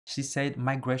She said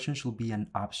migration should be an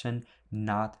option,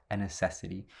 not a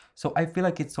necessity. So I feel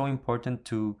like it's so important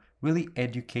to really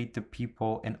educate the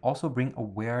people and also bring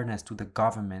awareness to the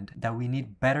government that we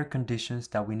need better conditions,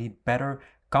 that we need better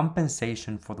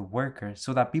compensation for the workers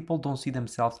so that people don't see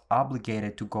themselves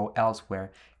obligated to go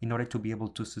elsewhere in order to be able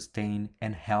to sustain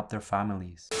and help their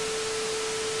families.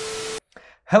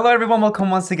 Hello everyone, welcome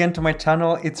once again to my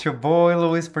channel. It's your boy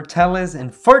Luis Portelles,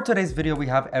 and for today's video we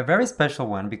have a very special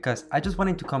one because I just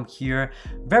wanted to come here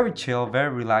very chill, very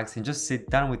relaxed, and just sit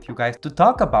down with you guys to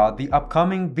talk about the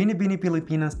upcoming Binibining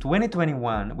Pilipinas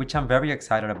 2021, which I'm very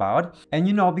excited about. And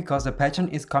you know, because the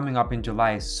pageant is coming up in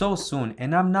July so soon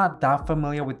and I'm not that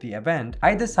familiar with the event,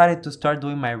 I decided to start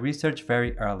doing my research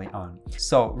very early on.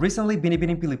 So recently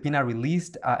Binibining Pilipinas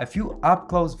released a few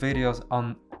up-close videos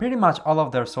on pretty much all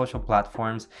of their social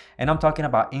platforms, and I'm talking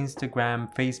about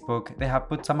Instagram, Facebook. They have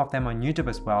put some of them on YouTube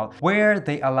as well, where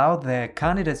they allow the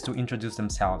candidates to introduce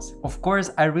themselves. Of course,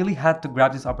 I really had to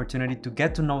grab this opportunity to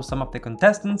get to know some of the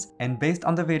contestants, and based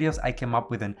on the videos, I came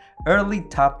up with an early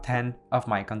top 10 of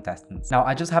my contestants. Now,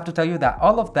 I just have to tell you that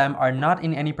all of them are not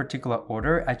in any particular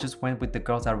order. I just went with the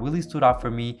girls that really stood out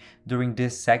for me during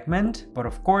this segment. But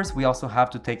of course, we also have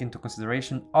to take into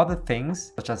consideration other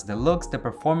things, such as the looks, the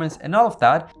performance, and all of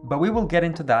that. But we will get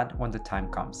into that when the time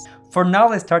comes. For now,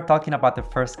 let's start talking about the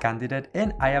first candidate,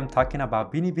 and I am talking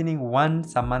about Binibining 1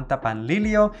 Samantha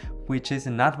Panlilio, which is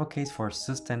an advocate for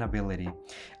sustainability.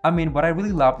 I mean, what I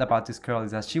really loved about this girl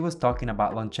is that she was talking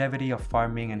about longevity of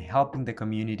farming and helping the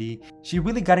community. She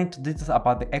really got into details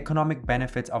about the economic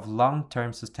benefits of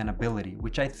long-term sustainability,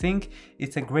 which I think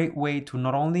is a great way to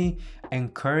not only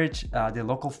encourage the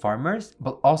local farmers,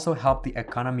 but also help the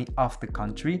economy of the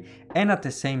country, and at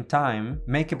the same time,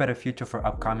 make a better future for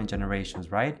upcoming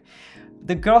generations, right?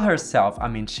 The girl herself, I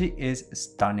mean, she is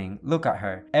stunning. Look at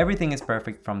her. Everything is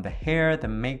perfect, from the hair, the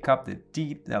makeup, the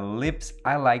teeth, the lips.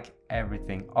 I like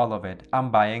everything, all of it.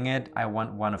 I'm buying it. I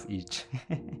want one of each.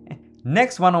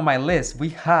 Next one on my list, we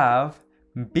have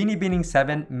Binibining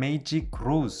 7 Meiji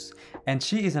Cruz, and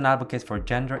she is an advocate for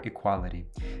gender equality.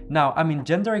 Now, I mean,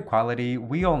 gender equality,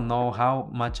 we all know how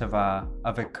much of a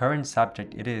current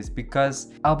subject it is,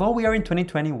 because although we are in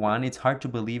 2021, it's hard to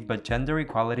believe, but gender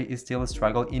equality is still a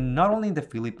struggle in not only the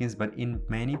Philippines, but in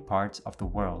many parts of the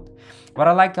world. What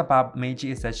I like about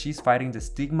Meiji is that she's fighting the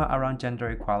stigma around gender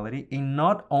equality, in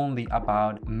not only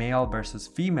about male versus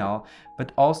female,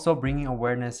 but also bringing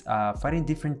awareness, fighting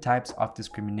different types of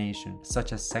discrimination,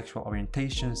 such as sexual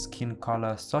orientation, skin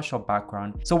color, social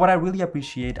background. So what I really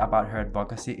appreciate about her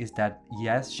advocacy is that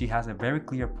yes, she has a very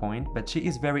clear point, but she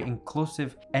is very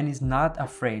inclusive and is not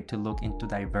afraid to look into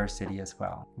diversity as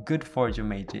well. Good for you,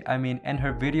 Meiji. I mean, and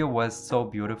her video was so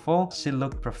beautiful. She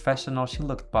looked professional, she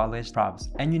looked polished. Props.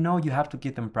 And you know, you have to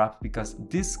give them props because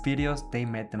these videos, they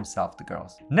made themselves, the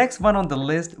girls. Next one on the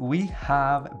list, we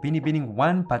have Binibining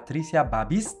 1 Patricia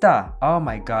Babista. Oh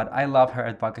my god, I love her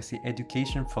advocacy,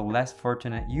 education for less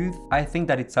fortunate youth. I think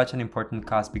that it's such an important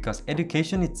cause because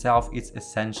education itself is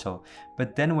essential.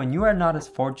 But then when you are not as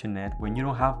fortunate, when you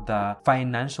don't have the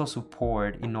financial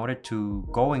support in order to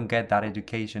go and get that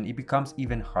education, it becomes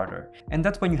even harder. And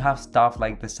that's when you have stuff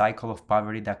like the cycle of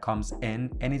poverty that comes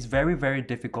in, and it's very, very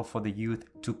difficult for the youth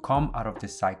to come out of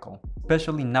this cycle.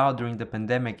 Especially now during the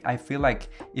pandemic, I feel like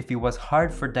if it was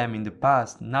hard for them in the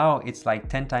past, now it's like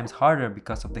 10 times harder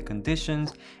because of the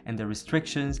conditions and the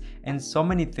restrictions and so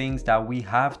many things that we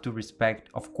have to respect,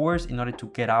 of course, in order to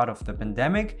get out of the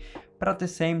pandemic. But at the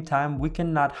same time, we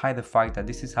cannot hide the fact that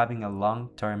this is having a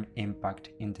long-term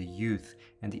impact in the youth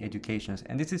and the educations.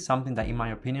 And this is something that, in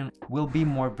my opinion, will be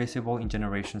more visible in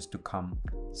generations to come.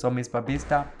 So Miss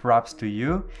Babista, props to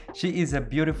you. She is a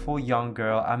beautiful young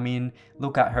girl. I mean,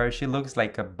 look at her. She looks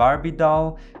like a Barbie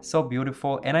doll. So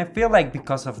beautiful. And I feel like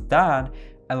because of that,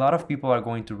 a lot of people are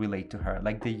going to relate to her.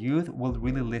 Like the youth will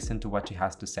really listen to what she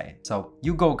has to say. So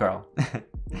you go, girl.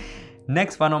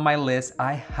 Next one on my list,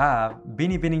 I have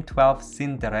Binibining 12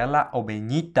 Cinderella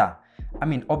Obeñita. I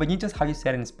mean, Obeñita is how you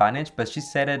say it in Spanish, but she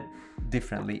said it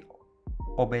differently.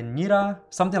 Obeñita,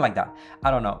 something like that.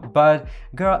 I don't know. But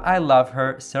girl, I love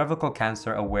her. Cervical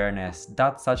cancer awareness.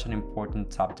 That's such an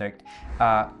important subject.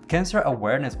 Cancer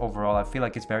awareness overall, I feel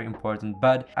like it's very important.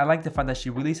 But I like the fact that she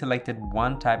really selected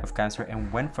one type of cancer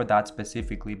and went for that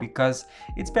specifically because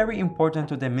it's very important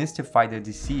to demystify the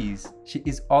disease. She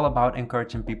is all about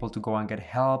encouraging people to go and get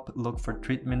help, look for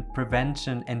treatment,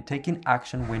 prevention, and taking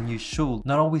action when you should.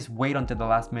 Not always wait until the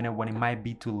last minute when it might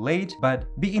be too late, but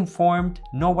be informed,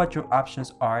 know what your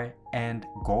options are, and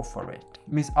go for it.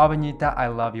 Miss Obeñita, I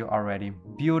love you already.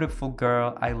 Beautiful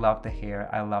girl. I love the hair.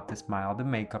 I love the smile. The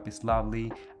makeup is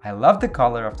lovely. I love the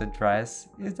color of the dress.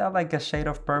 Is that like a shade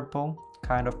of purple?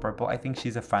 kind of purple. I think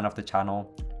she's a fan of the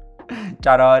channel.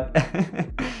 Charot.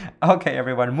 Okay,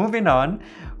 everyone, moving on.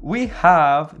 We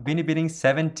have Binibining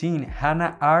 17,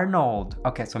 Hannah Arnold.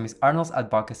 Okay, so Miss Arnold's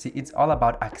advocacy, it's all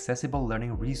about accessible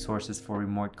learning resources for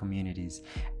remote communities.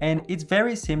 And it's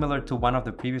very similar to one of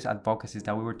the previous advocacies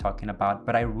that we were talking about,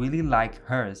 but I really like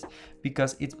hers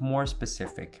because it's more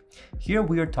specific. Here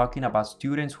we are talking about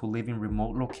students who live in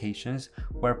remote locations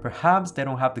where perhaps they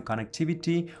don't have the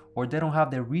connectivity or they don't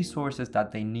have the resources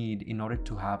that they need in order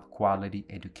to have quality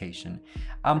education.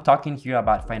 I'm talking here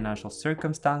about financial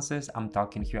circumstances, I'm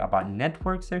talking here about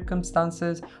network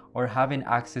circumstances, or having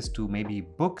access to maybe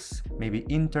books, maybe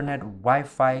internet,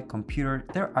 Wi-Fi, computer.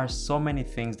 There are so many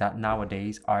things that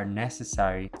nowadays are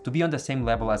necessary to be on the same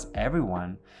level as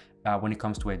everyone. When it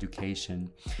comes to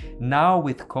education. Now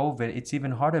with COVID, it's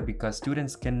even harder because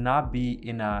students cannot be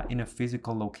in a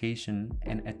physical location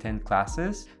and attend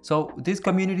classes. So these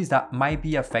communities that might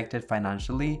be affected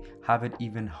financially have it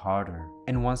even harder.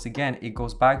 And once again, it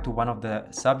goes back to one of the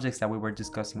subjects that we were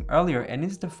discussing earlier, and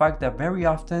it's the fact that very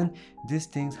often these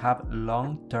things have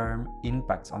long-term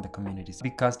impacts on the communities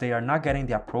because they are not getting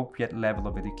the appropriate level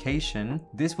of education.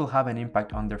 This will have an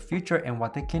impact on their future and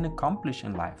what they can accomplish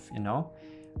in life, you know?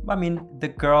 I mean, the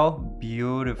girl,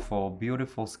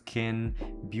 beautiful skin,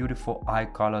 beautiful eye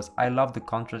colors. I love the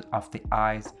contrast of the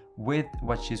eyes with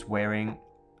what she's wearing.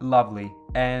 Lovely.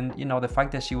 And you know, the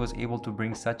fact that she was able to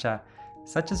bring such a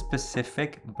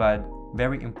specific but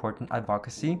very important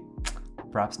advocacy,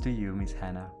 props to you, Miss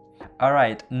Hannah. All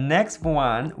right, next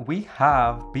one, we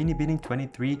have Binibining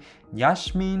 23,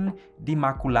 Yasmin Di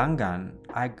Maculangan.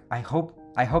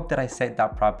 I hope that I said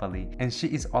that properly. And she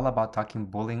is all about talking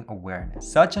bullying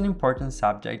awareness. Such an important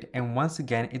subject, and once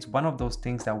again, it's one of those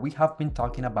things that we have been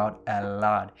talking about a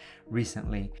lot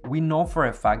recently. We know for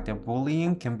a fact that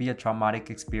bullying can be a traumatic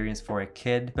experience for a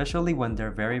kid, especially when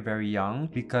they're very young,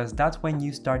 because that's when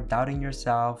you start doubting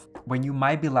yourself, when you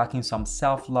might be lacking some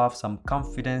self-love, some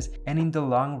confidence, and in the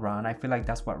long run, I feel like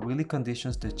that's what really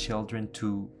conditions the children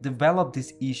to develop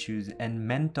these issues and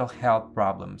mental health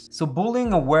problems. So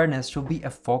bullying awareness should be a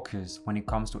focus when it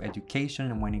comes to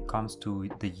education and when it comes to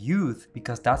the youth,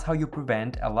 because that's how you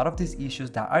prevent a lot of these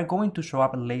issues that are going to show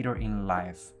up later in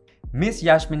life. Miss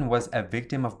Yasmin was a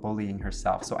victim of bullying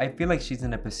herself, so I feel like she's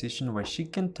in a position where she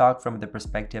can talk from the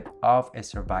perspective of a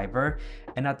survivor,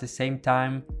 and at the same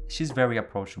time, she's very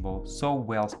approachable, so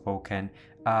well-spoken,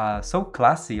 so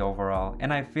classy overall,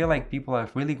 and I feel like people are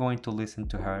really going to listen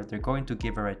to her. They're going to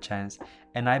give her a chance,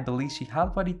 and I believe she has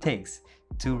what it takes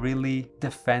to really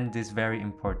defend this very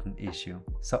important issue.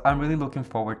 So I'm really looking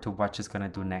forward to what she's gonna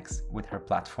do next with her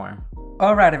platform.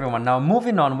 Alright everyone, now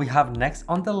moving on, we have next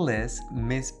on the list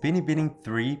Miss Binibining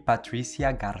 3,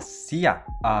 Patricia Garcia.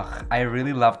 I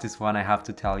really love this one, I have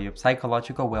to tell you.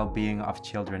 Psychological well-being of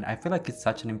children. I feel like it's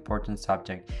such an important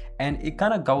subject, and it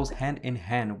kind of goes hand in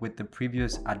hand with the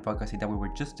previous advocacy that we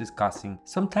were just discussing.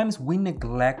 Sometimes we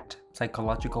neglect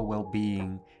psychological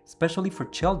well-being, especially for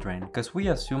children, because we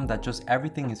assume that just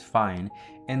everything is fine,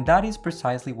 and that is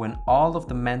precisely when all of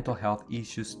the mental health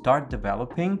issues start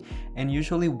developing, and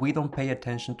usually we don't pay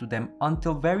attention to them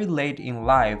until very late in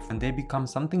life, and they become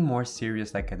something more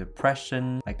serious like a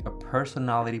depression, like a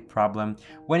personality problem,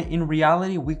 when in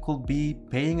reality we could be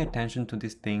paying attention to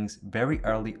these things very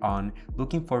early on,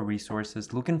 looking for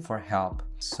resources, looking for help.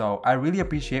 So I really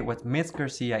appreciate what Miss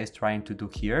Garcia is trying to do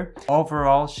here.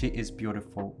 Overall, she is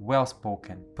beautiful,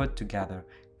 well-spoken, put together,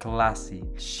 classy.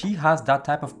 She has that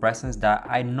type of presence that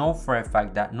I know for a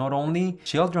fact that not only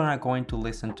children are going to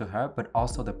listen to her, but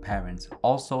also the parents,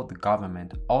 also the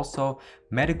government, also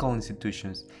medical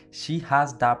institutions. She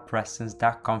has that presence,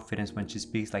 that confidence when she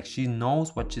speaks, like she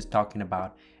knows what she's talking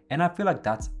about. And I feel like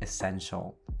that's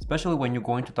essential, especially when you're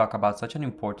going to talk about such an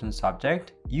important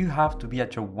subject. You have to be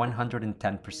at your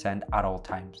 110% at all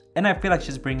times. And I feel like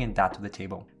she's bringing that to the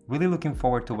table. Really looking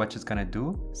forward to what she's gonna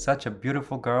do. Such a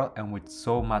beautiful girl and with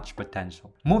so much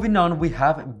potential. Moving on, we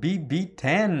have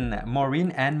BB10,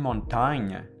 Maureen and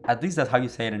Montagne. At least that's how you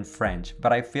say it in French,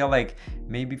 but I feel like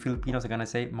maybe Filipinos are gonna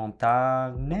say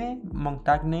Montagne.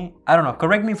 I don't know,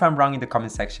 correct me if I'm wrong in the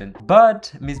comment section.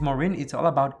 But Miss Maureen, it's all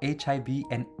about HIV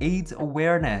and AIDS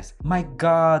awareness. My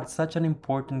God, such an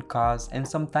important cause, and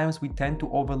sometimes we tend to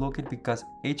overlook it because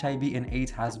HIV and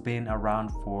AIDS has been around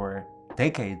for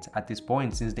decades at this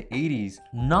point, since the 80s.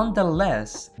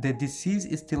 Nonetheless, the disease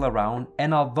is still around,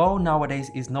 and although nowadays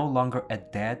is no longer a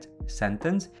death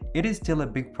sentence, it is still a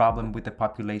big problem with the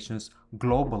populations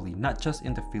globally, not just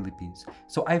in the Philippines.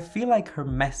 So I feel like her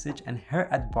message and her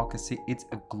advocacy, it's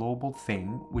a global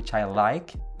thing, which I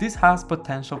like. This has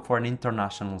potential for an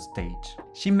international stage.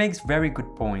 She makes very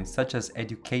good points such as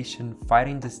education,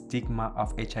 fighting the stigma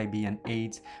of HIV and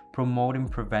AIDS, promoting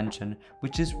prevention,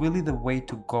 which is really the way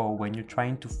to go when you're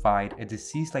trying to fight a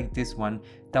disease like this one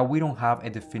that we don't have a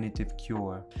definitive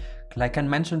cure. Like I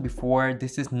mentioned before,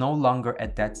 this is no longer a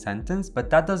death sentence, but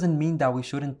that doesn't mean that we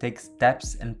shouldn't take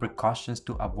steps and precautions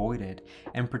to avoid it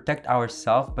and protect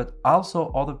ourselves, but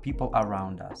also other people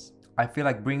around us. I feel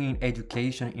like bringing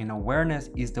education and awareness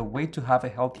is the way to have a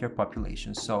healthier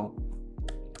population. So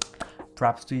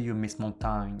props to you, Miss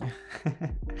Montagne.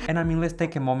 And I mean, let's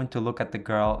take a moment to look at the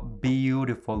girl.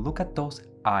 Beautiful. Look at those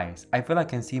eyes. I feel I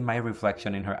can see my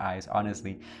reflection in her eyes,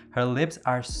 honestly. Her lips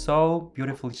are so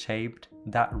beautifully shaped.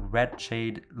 That red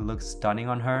shade looks stunning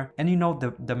on her. And you know,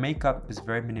 the makeup is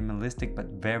very minimalistic but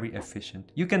very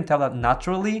efficient. You can tell that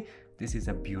naturally, this is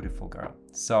a beautiful girl.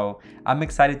 So I'm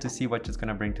excited to see what she's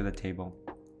gonna bring to the table.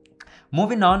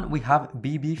 Moving on, we have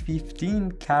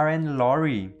BB15, Karen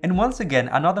Laurie. And once again,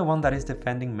 another one that is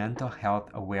defending mental health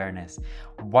awareness.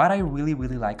 What I really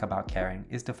like about Karen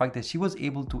is the fact that she was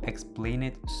able to explain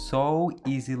it so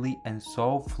easily and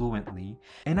so fluently.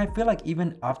 And I feel like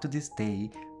even up to this day,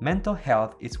 mental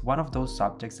health is one of those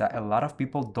subjects that a lot of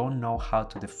people don't know how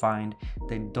to define,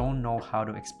 they don't know how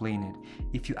to explain it.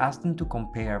 If you ask them to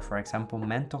compare, for example,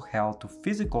 mental health to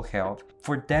physical health,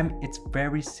 for them it's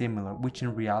very similar, which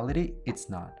in reality it's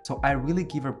not. So I really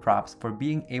give her props for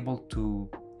being able to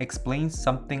explain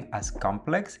something as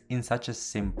complex in such a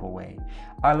simple way.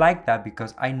 I like that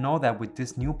because I know that with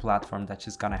this new platform that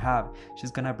she's gonna have, she's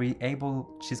gonna be able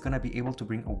to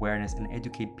bring awareness and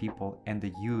educate people and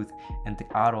the youth and the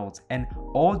adults and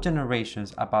all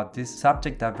generations about this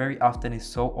subject that very often is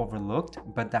so overlooked,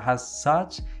 but that has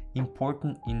such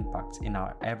important impacts in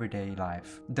our everyday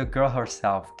life. The girl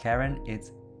herself, Karen,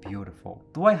 is beautiful.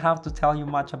 Do I have to tell you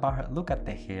much about her? Look at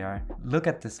the hair, look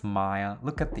at the smile,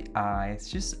 look at the eyes.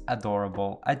 She's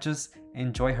adorable. I just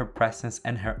enjoy her presence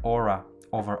and her aura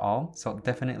overall. So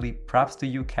definitely props to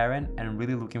you, Karen, and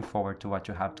really looking forward to what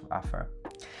you have to offer.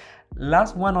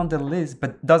 Last one on the list,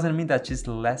 but doesn't mean that she's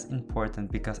less important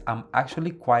because I'm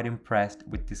actually quite impressed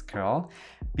with this girl.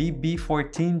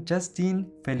 BB14,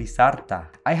 Justine Felizarta.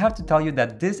 I have to tell you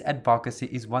that this advocacy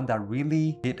is one that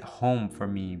really hit home for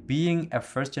me. Being a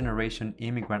first-generation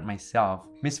immigrant myself,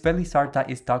 Miss Felizarta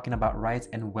is talking about rights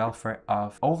and welfare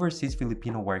of overseas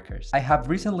Filipino workers. I have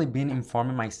recently been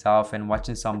informing myself and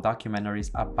watching some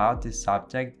documentaries about this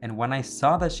subject, and when I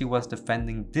saw that she was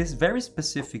defending this very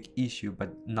specific issue,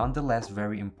 but nonetheless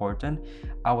very important,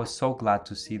 I was so glad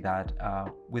to see that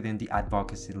within the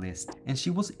advocacy list. And she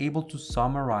was able to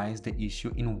summarize the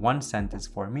issue in one sentence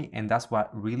for me, and that's what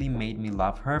really made me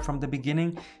love her from the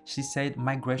beginning. She said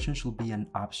migration should be an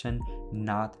option,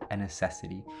 not a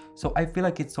necessity. So I feel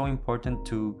like it's so important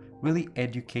to really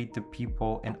educate the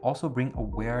people and also bring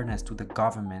awareness to the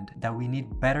government that we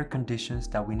need better conditions,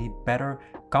 that we need better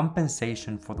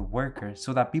compensation for the workers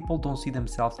so that people don't see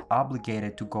themselves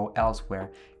obligated to go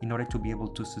elsewhere in order to be able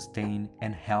to sustain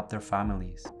and help their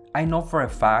families. I know for a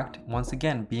fact, once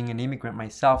again, being an immigrant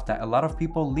myself, that a lot of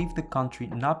people leave the country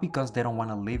not because they don't want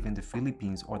to live in the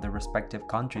Philippines or their respective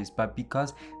countries, but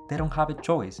because they don't have a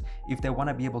choice. If they want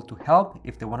to be able to help,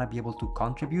 if they want to be able to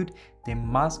contribute, they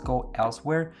must go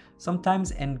elsewhere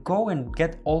sometimes and go and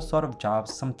get all sort of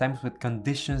jobs, sometimes with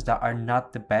conditions that are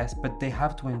not the best, but they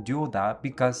have to endure that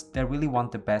because they really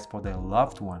want the best for their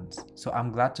loved ones. So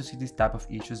I'm glad to see this type of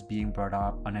issues being brought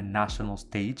up on a national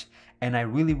stage, and I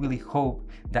really hope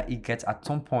that it gets at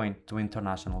some point to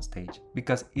international stage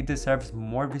because it deserves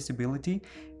more visibility.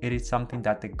 It is something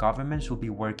that the government should be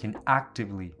working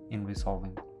actively in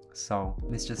resolving. So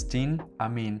Miss Justine, I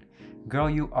mean, girl,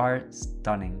 you are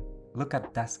stunning. Look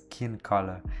at that skin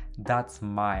color, that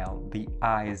smile, the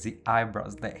eyes, the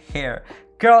eyebrows, the hair.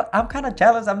 Girl, I'm kind of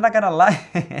jealous, I'm not gonna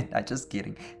lie. I'm just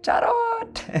kidding.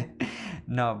 Charot!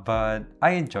 No, but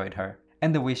I enjoyed her.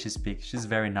 And the way she speaks, she's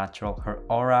very natural. Her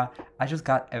aura, I just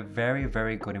got a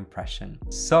very good impression.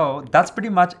 So that's pretty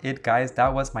much it, guys.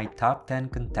 That was my top 10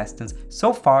 contestants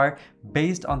so far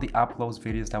based on the uploads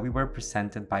videos that we were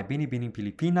presented by Binibining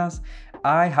Pilipinas.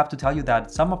 I have to tell you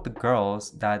that some of the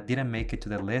girls that didn't make it to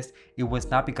the list, it was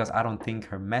not because I don't think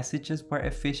her messages were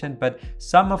efficient, but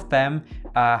some of them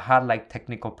had like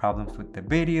technical problems with the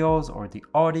videos or the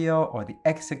audio or the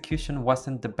execution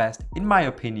wasn't the best in my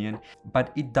opinion,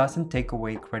 but it doesn't take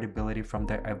away credibility from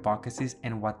their advocacies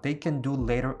and what they can do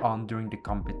later on during the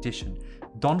competition.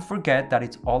 Don't forget that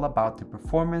it's all about the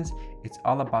performance, it's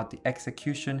all about the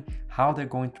execution, how they're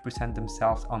going to present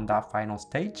themselves on that final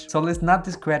stage. So let's not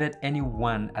discredit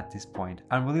anyone at this point.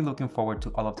 I'm really looking forward to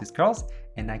all of these girls,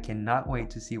 and I cannot wait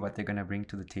to see what they're gonna bring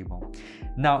to the table.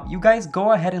 Now, you guys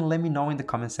go ahead and let me know in the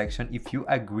comment section if you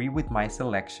agree with my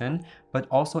selection, but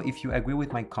also if you agree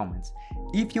with my comments.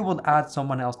 If you would add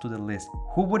someone else to the list,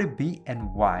 who would it be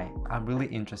and why? I'm really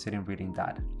interested in reading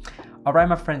that. All right,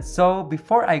 my friends, so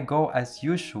before I go, as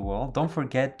usual, don't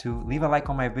forget to leave a like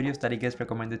on my videos that it gets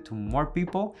recommended to more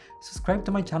people. Subscribe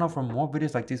to my channel for more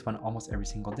videos like this one almost every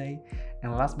single day.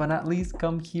 And last but not least,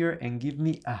 come here and give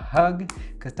me a hug,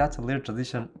 because that's a little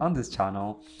tradition on this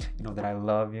channel. You know that I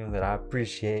love you, that I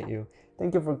appreciate you.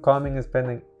 Thank you for coming and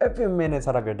spending a few minutes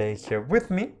out of your day here with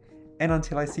me. And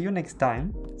until I see you next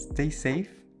time, stay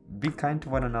safe, be kind to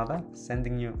one another,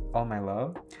 sending you all my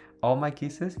love, all my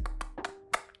kisses,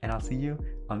 and I'll see you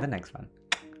on the next one.